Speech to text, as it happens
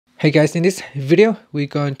Hey guys, in this video, we're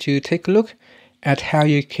going to take a look at how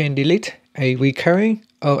you can delete a recurring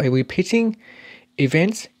or a repeating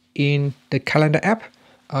events in the calendar app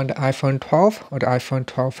on the iPhone 12 or the iPhone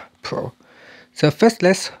 12 Pro. So first,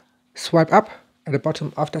 let's swipe up at the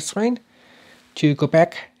bottom of the screen to go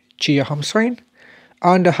back to your home screen.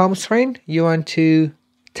 On the home screen, you want to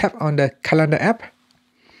tap on the calendar app.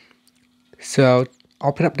 So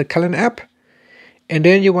open up the calendar app, and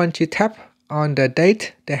then you want to tap on the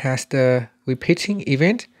date that has the repeating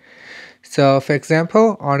event. So for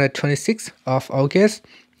example, on the 26th of August,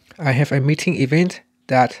 I have a meeting event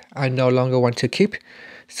that I no longer want to keep.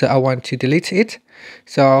 So I want to delete it.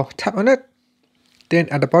 So tap on it. Then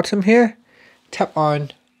at the bottom here, tap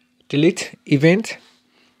on delete event.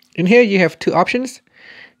 In here you have two options: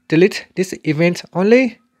 delete this event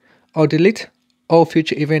only or delete all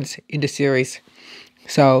future events in the series.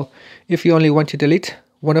 So if you only want to delete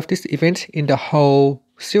one of these events in the whole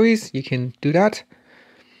series, you can do that.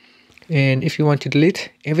 And if you want to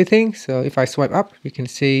delete everything, so if I swipe up, you can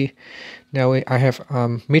see now I have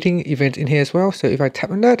meeting event in here as well. So if I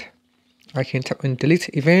tap on that, I can tap on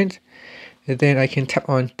delete event, and then I can tap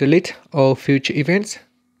on delete all future events,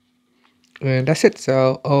 and that's it.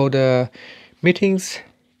 So all the meetings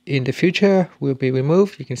in the future will be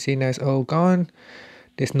removed. You can see now it's all gone.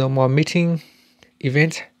 There's no more meeting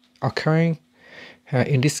event occurring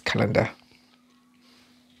in this calendar.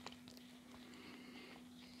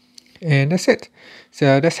 And that's it.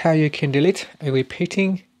 So that's how you can delete a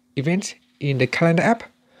repeating event in the calendar app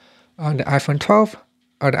on the iPhone 12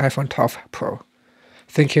 or the iPhone 12 Pro.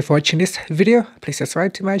 Thank you for watching this video. Please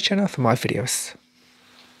subscribe to my channel for more videos.